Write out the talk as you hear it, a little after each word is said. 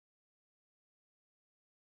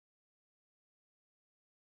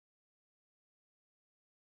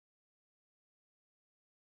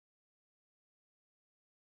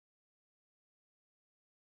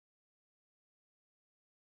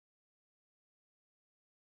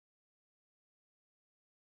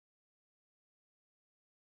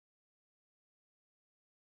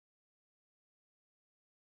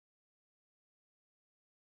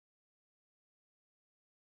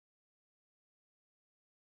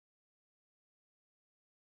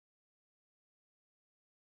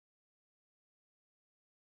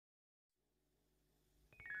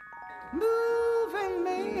moving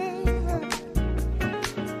me.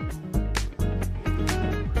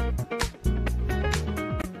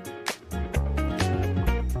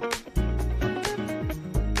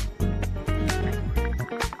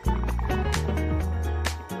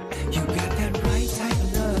 You got that right type of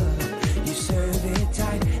love, you serve it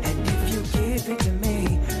tight, and if you give it to me,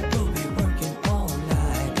 we'll be working all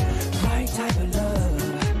night. Right type of love,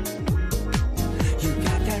 you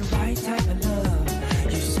got that right type of love,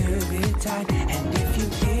 you serve it tight, and if you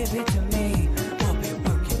give it to me, we'll be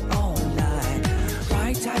working all night.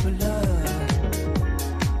 Right type of love.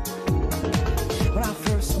 When I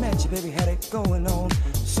first met you, baby, had it going on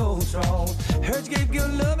so strong. Heard you gave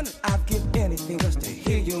good loving, and I'd give anything just to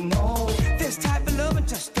hear you moan. This type of loving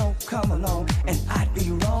just don't come along, and I'd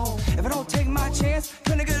be wrong if I don't take my chance.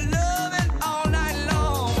 Gonna get loving all night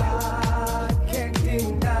long. I can't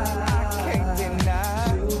deny,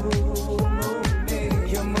 you move me,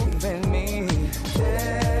 you're moving me.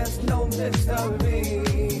 There's no mystery.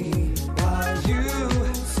 Why you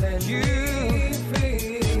said you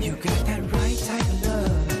free. You got that right type of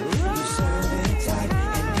love, you serve it tight,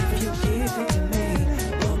 and if you give it to me,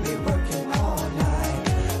 we'll be working all night.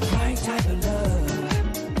 Right type of love,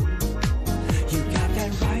 you got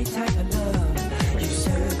that right type of love, you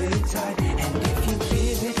serve it tight, and if you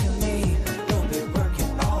give it to me, we'll be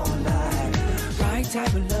working all night. Right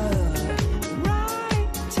type of love, right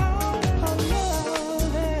type of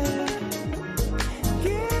love,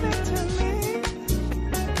 give it to me.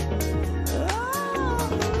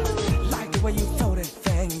 Oh, like the way you throw that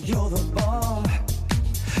thing, you're the bomb.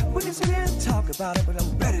 We can sit here and talk about it, but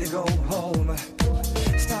I'm ready to go home.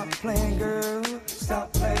 Stop playing, girl.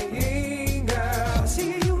 Stop playing, girl.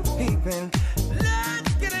 See you peeping.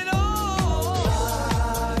 Let's get it on.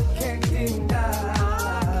 I can't deny.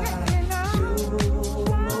 You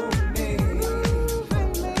move me.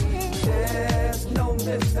 There's no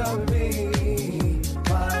mystery.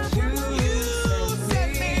 Why you set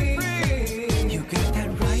me free. You got that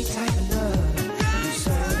right type of love. You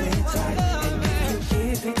serve it tight, and if you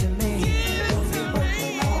give it to me, we'll be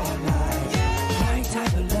working all night. Right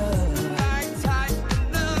type of love.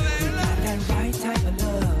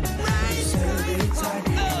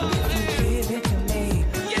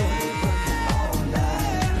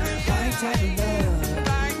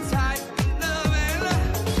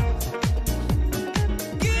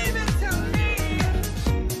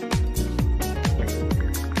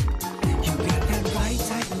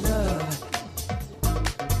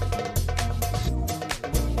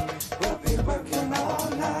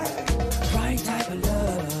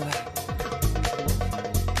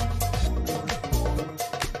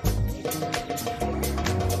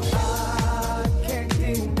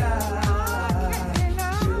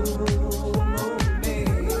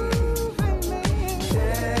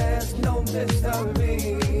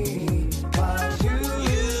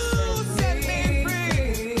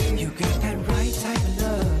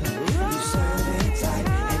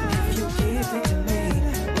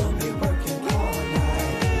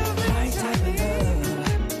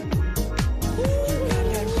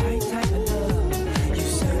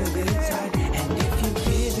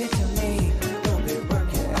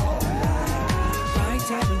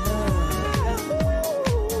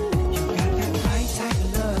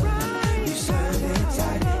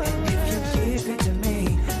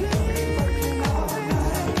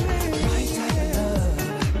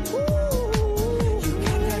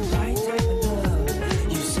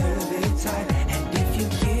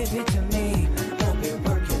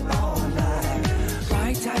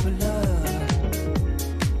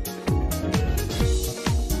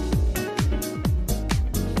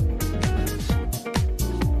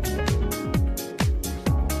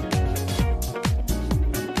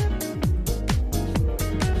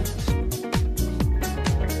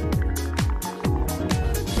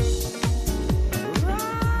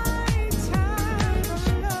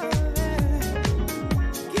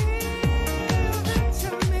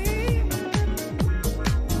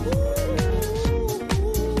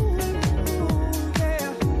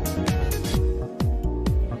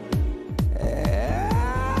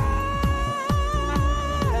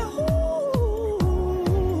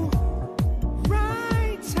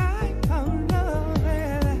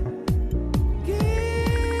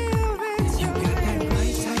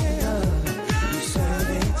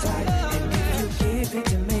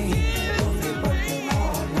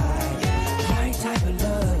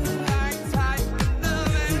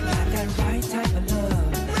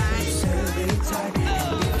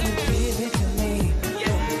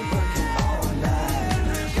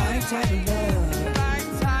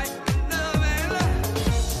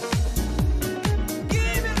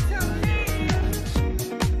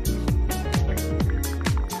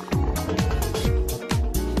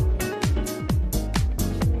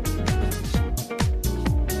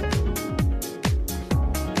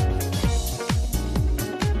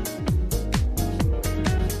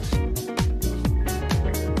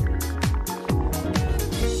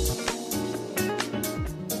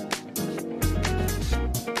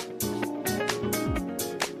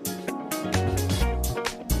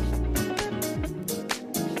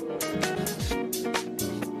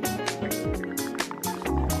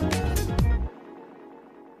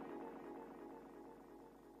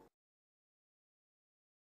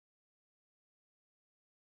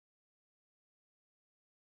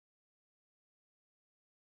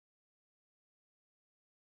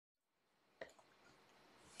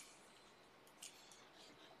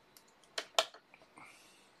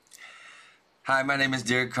 Hi, my name is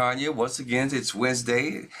Dear Conyer. Once again, it's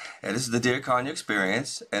Wednesday, and this is the Dear Conyer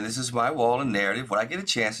Experience, and this is my wall and narrative where I get a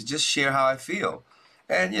chance to just share how I feel.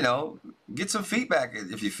 And, you know, get some feedback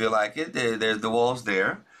if you feel like it. There's the walls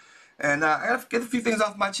there. And I have to get a few things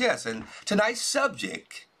off my chest. And tonight's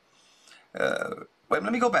subject, wait,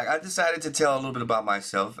 let me go back. I decided to tell a little bit about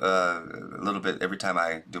myself, a little bit every time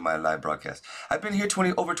I do my live broadcast. I've been here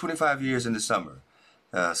over 25 years in the summer.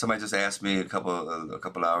 Somebody just asked me a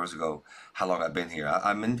couple hours ago how long I've been here.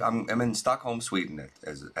 I'm in Stockholm, Sweden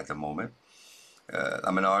at the moment.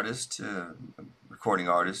 I'm an artist, recording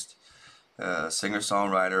artist, singer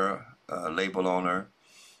songwriter, label owner,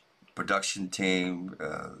 production team.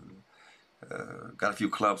 Got a few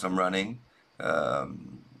clubs I'm running.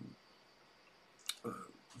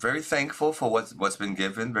 Very thankful for what's been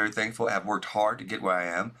given. Very thankful. I've worked hard to get where I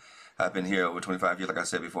am. I've been here over 25 years, like I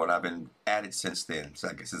said before, and I've been at it since then,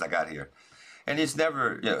 since I got here. And it's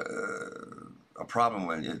never a problem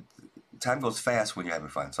when time goes fast when you're having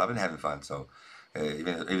fun. So I've been having fun, so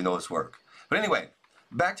even though it's work. But anyway,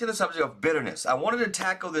 back to the subject of bitterness. I wanted to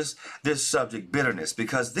tackle this subject, bitterness,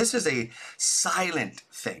 because this is a silent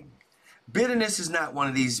thing. Bitterness is not one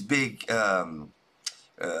of these big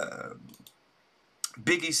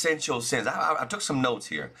essential sins. I took some notes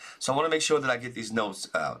here, so I want to make sure that I get these notes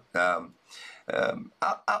out.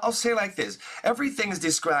 I'll say like this. Everything is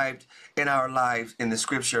described in our lives in the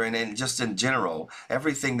scripture and just in general.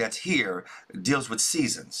 Everything that's here deals with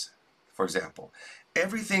seasons, for example.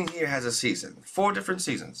 Everything here has a season, 4 different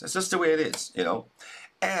seasons. It's just the way it is, you know.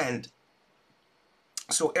 And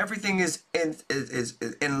so everything is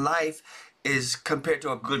in life is compared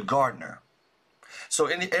to a good gardener. So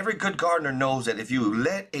every good gardener knows that if you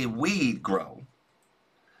let a weed grow,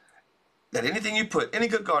 that anything you put, any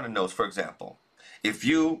good gardener knows, for example, if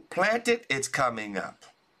you plant it, it's coming up.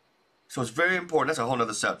 So it's very important. That's a whole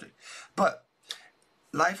other subject. But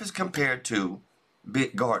life is compared to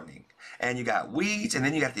big gardening. And you got weeds, and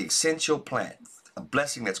then you got the essential plant, a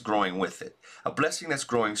blessing that's growing with it, a blessing that's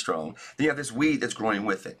growing strong. Then you have this weed that's growing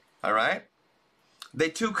with it. All right? They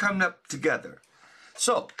two come up together.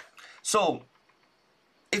 So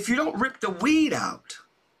if you don't rip the weed out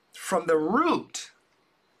from the root,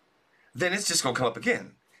 then it's just going to come up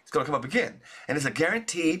again. It's going to come up again. And it's a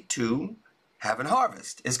guaranteed to have a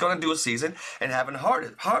harvest. It's going to do a season and have a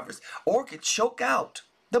harvest. Or it could choke out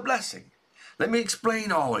the blessing. Let me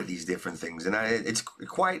explain all of these different things. And it's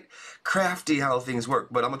quite crafty how things work.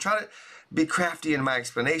 But I'm going to try to be crafty in my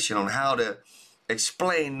explanation on how to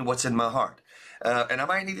explain what's in my heart. And I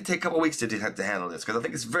might need to take a couple weeks to handle this, because I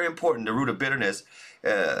think it's very important, the root of bitterness,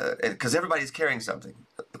 because everybody's carrying something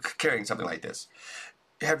like this.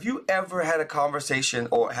 Have you ever had a conversation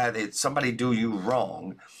or had somebody do you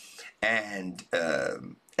wrong, and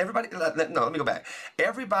everybody, no, let me go back.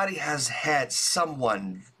 Everybody has had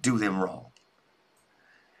someone do them wrong.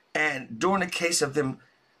 And during the case of them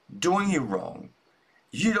doing you wrong,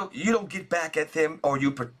 you don't get back at them, or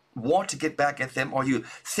you want to get back at them, or you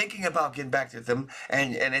thinking about getting back at them,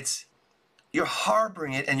 and you're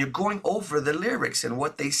harboring it, and you're going over the lyrics and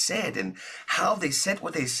what they said and how they said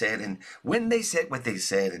what they said and when they said what they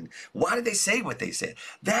said and why did they say what they said.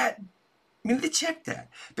 That, you need to check that,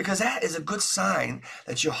 because that is a good sign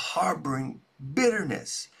that you're harboring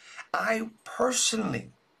bitterness. I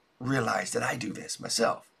personally realize that I do this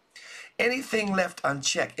myself. Anything left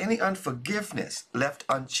unchecked, any unforgiveness left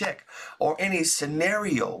unchecked, or any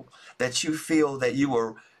scenario that you feel that you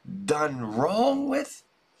were done wrong with,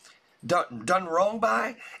 done wrong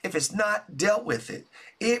by, if it's not dealt with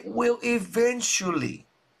it will eventually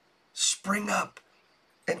spring up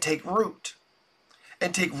and take root.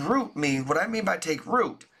 And take root means, what I mean by take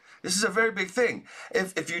root, this is a very big thing.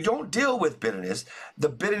 If you don't deal with bitterness, the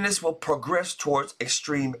bitterness will progress towards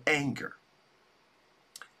extreme anger.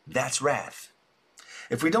 That's wrath.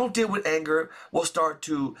 If we don't deal with anger, we'll start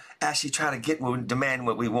to actually try to demand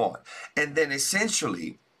what we want. And then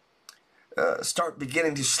essentially start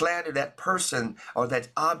beginning to slander that person or that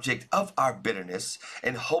object of our bitterness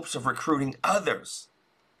in hopes of recruiting others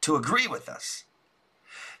to agree with us.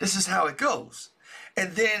 This is how it goes.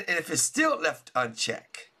 And then if it's still left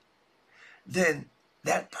unchecked, then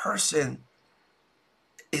that person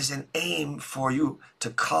is an aim for you to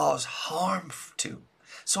cause harm to.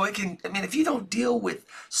 So it can, I mean, if you don't deal with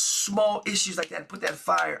small issues like that, put that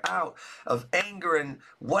fire out of anger and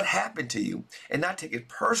what happened to you, and not take it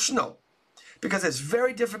personal, because it's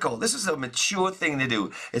very difficult. This is a mature thing to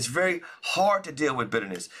do. It's very hard to deal with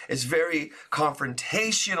bitterness. It's very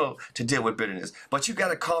confrontational to deal with bitterness. But you got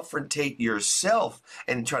to confrontate yourself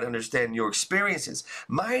and try to understand your experiences.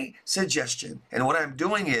 My suggestion, and what I'm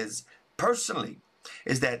doing is, personally,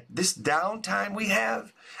 is that this downtime we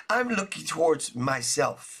have, I'm looking towards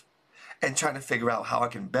myself and trying to figure out how I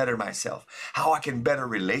can better myself, how I can better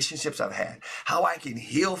relationships I've had, how I can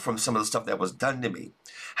heal from some of the stuff that was done to me,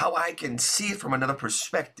 how I can see it from another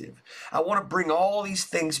perspective. I want to bring all these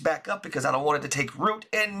things back up because I don't want it to take root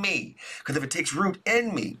in me. Because if it takes root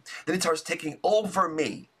in me, then it starts taking over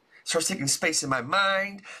me. Starts taking space in my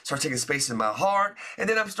mind, starts taking space in my heart, and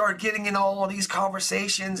then I start getting in all these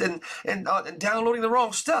conversations and downloading the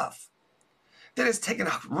wrong stuff. Then it's taking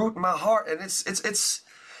root in my heart, and it's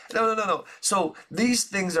no. So these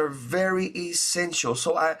things are very essential.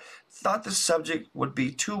 So I thought the subject would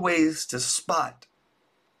be 2 ways to spot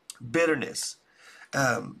bitterness,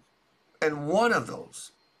 and one of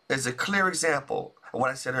those is a clear example of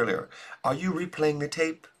what I said earlier. Are you replaying the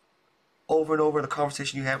tape over and over, the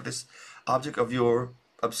conversation you have with this object of your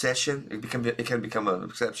obsession? It can become an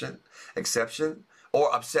exception or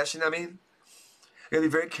obsession. I mean, you gotta be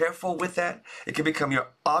very careful with that. It can become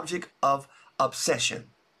your object of obsession.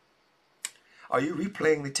 Are you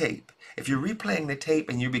replaying the tape? If you're replaying the tape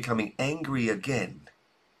and you're becoming angry again,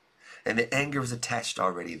 and the anger is attached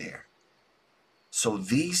already there, so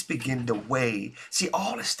these begin to weigh. See,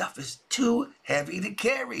 all this stuff is too heavy to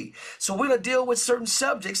carry. So we're going to deal with certain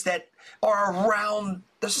subjects that are around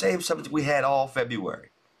the same subject we had all February.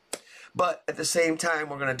 But at the same time,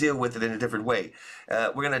 we're going to deal with it in a different way.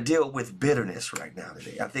 We're going to deal with bitterness right now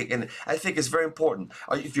today. I think it's very important.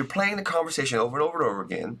 If you're playing the conversation over and over and over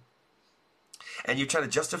again, and you're trying to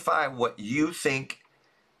justify what you think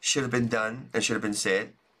should have been done and should have been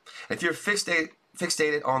said, if you're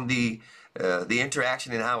fixated on the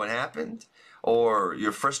interaction and how it happened, or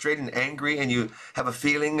you're frustrated and angry and you have a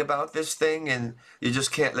feeling about this thing and you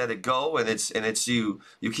just can't let it go, and it's you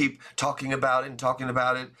keep talking about it and talking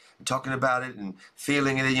about it and talking about it and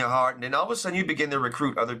feeling it in your heart, and then all of a sudden you begin to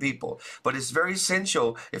recruit other people. But it's very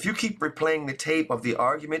essential, if you keep replaying the tape of the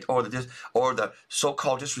argument or the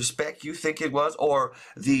so-called disrespect you think it was, or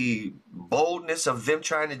the boldness of them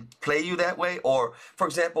trying to play you that way, or for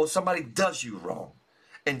example, somebody does you wrong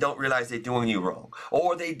and don't realize they're doing you wrong,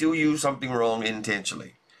 or they do you something wrong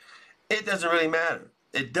intentionally. It doesn't really matter.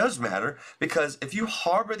 It does matter, because if you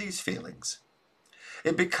harbor these feelings,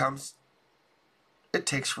 it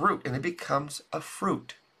takes root and it becomes a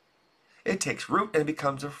fruit. It takes root and it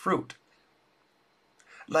becomes a fruit.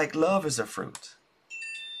 Like love is a fruit.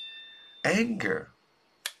 Anger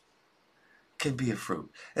can be a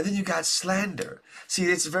fruit. And then you got slander. See,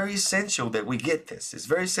 it's very essential that we get this. It's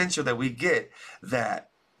very essential that we get that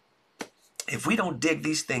if we don't dig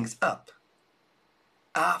these things up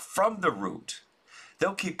from the root,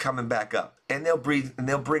 they'll keep coming back up, and they'll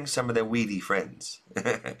bring some of their weedy friends.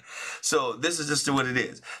 So this is just what it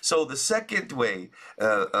is. So the second way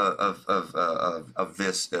of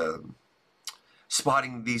this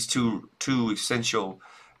spotting these two essential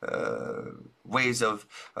ways of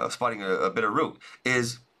spotting a bitter root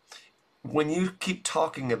is when you keep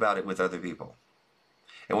talking about it with other people,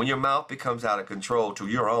 and when your mouth becomes out of control to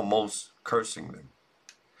you're almost cursing them.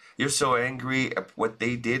 You're so angry at what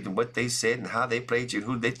they did and what they said and how they played you and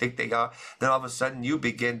who they think they are. Then all of a sudden you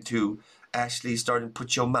begin to actually start and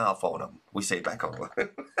put your mouth on them. We say back home.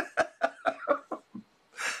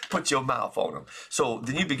 Put your mouth on them. So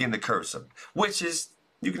then you begin to curse them, which is,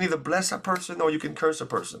 you can either bless a person or you can curse a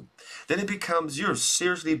person. Then it becomes, you're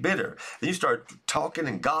seriously bitter. Then you start talking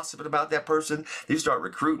and gossiping about that person. Then you start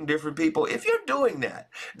recruiting different people. If you're doing that,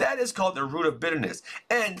 that is called the root of bitterness.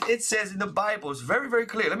 And it says in the Bible, it's very, very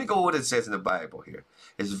clear. Let me go with what it says in the Bible here.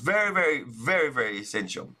 It's very, very, very, very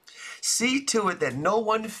essential. See to it that no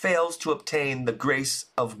one fails to obtain the grace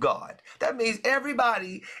of God. That means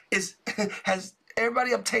everybody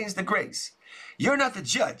obtains the grace. You're not the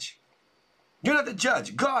judge. You're not the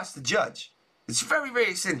judge. God's the judge. It's very,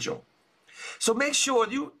 very essential. So make sure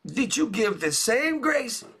that you give the same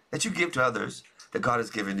grace that you give to others that God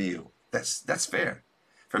has given to you. That's fair.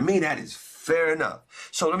 For me, that is fair enough.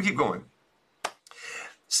 So let me keep going.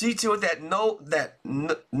 See to it that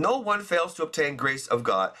no one fails to obtain grace of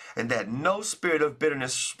God, and that no spirit of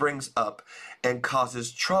bitterness springs up and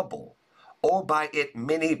causes trouble, or by it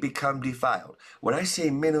many become defiled. When I say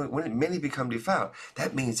when many become defiled,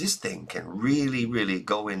 that means this thing can really, really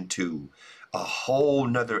go into a whole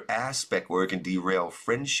nother aspect where it can derail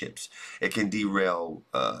friendships. It can derail,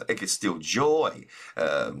 it can steal joy.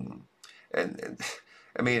 And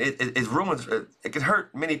I mean, it ruins, it can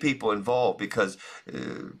hurt many people involved, because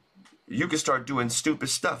you can start doing stupid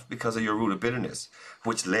stuff because of your root of bitterness,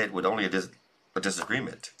 which led with only a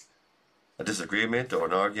disagreement. A disagreement or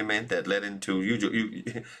an argument that led into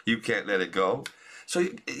you can't let it go. So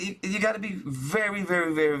you got to be very,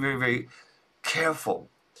 very, very, very, very careful,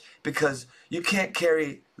 because you can't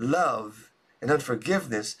carry love and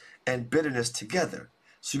unforgiveness and bitterness together.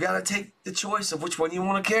 So you got to take the choice of which one you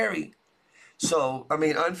want to carry. So, I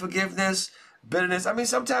mean, unforgiveness, bitterness. I mean,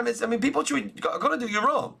 sometimes it's, I mean, people are going to do you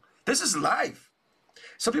wrong. This is life.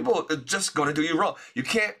 Some people are just going to do you wrong. You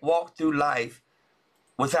can't walk through life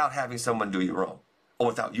without having someone do you wrong, or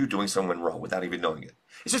without you doing someone wrong without even knowing it.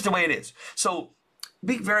 It's just the way it is. So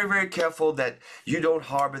be very, very careful that you don't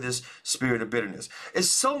harbor this spirit of bitterness.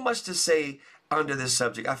 It's so much to say under this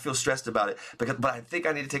subject. I feel stressed about it, but I think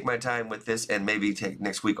I need to take my time with this, and maybe take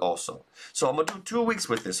next week also. So I'm going to do 2 weeks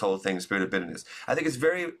with this whole thing, spirit of bitterness. I think it's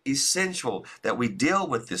very essential that we deal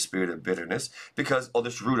with this spirit of bitterness, because, or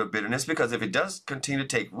this root of bitterness, because if it does continue to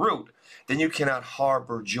take root, then you cannot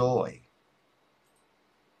harbor joy.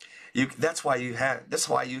 That's why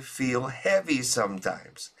you feel heavy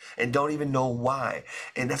sometimes and don't even know why.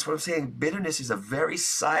 And that's what I'm saying. Bitterness is a very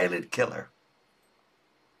silent killer.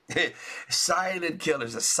 Silent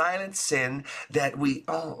killers, a silent sin that we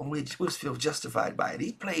feel justified by it.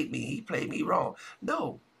 He played me wrong.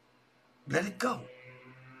 No, let it go.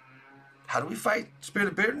 How do we fight spirit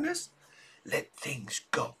of bitterness? Let things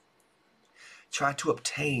go. Try to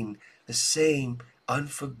obtain the same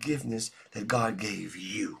unforgiveness that God gave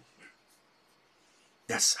you.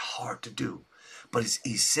 That's hard to do, but it's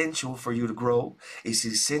essential for you to grow. It's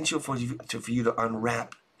essential for you to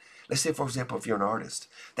unwrap. Let's say, for example, if you're an artist,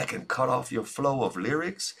 that can cut off your flow of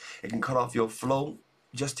lyrics. It can cut off your flow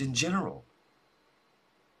just in general.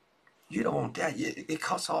 You don't want that. It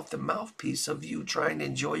cuts off the mouthpiece of you trying to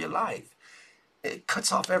enjoy your life. It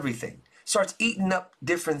cuts off everything. Starts eating up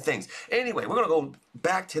different things. Anyway, we're going to go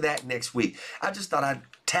back to that next week. I just thought I'd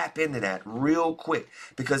tap into that real quick,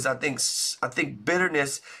 because I think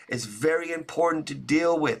bitterness is very important to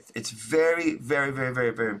deal with. It's very, very, very,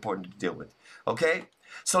 very, very important to deal with. Okay?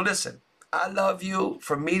 So listen, I love you.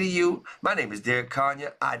 From me to you, my name is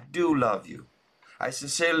Conyer. I do love you. I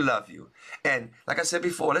sincerely love you. And like I said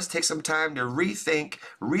before, let's take some time to rethink,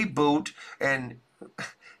 reboot, and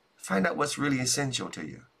find out what's really essential to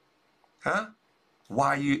you. Huh?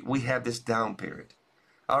 Why we have this down period.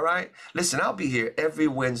 All right? Listen, I'll be here every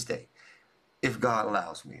Wednesday, if God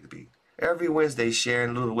allows me to be. Every Wednesday,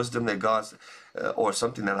 sharing a little wisdom that God's, or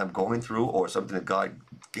something that I'm going through, or something that God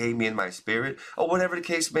gave me in my spirit, or whatever the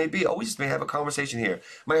case may be. Or we just may have a conversation here.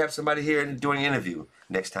 Might have somebody here doing an interview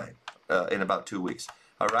next time, in about 2 weeks.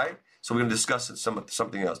 All right? So we're going to discuss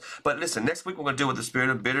something else. But listen, next week we're going to deal with the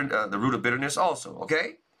spirit of the root of bitterness also.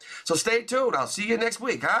 Okay? So stay tuned. I'll see you next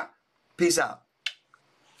week, huh? Peace out.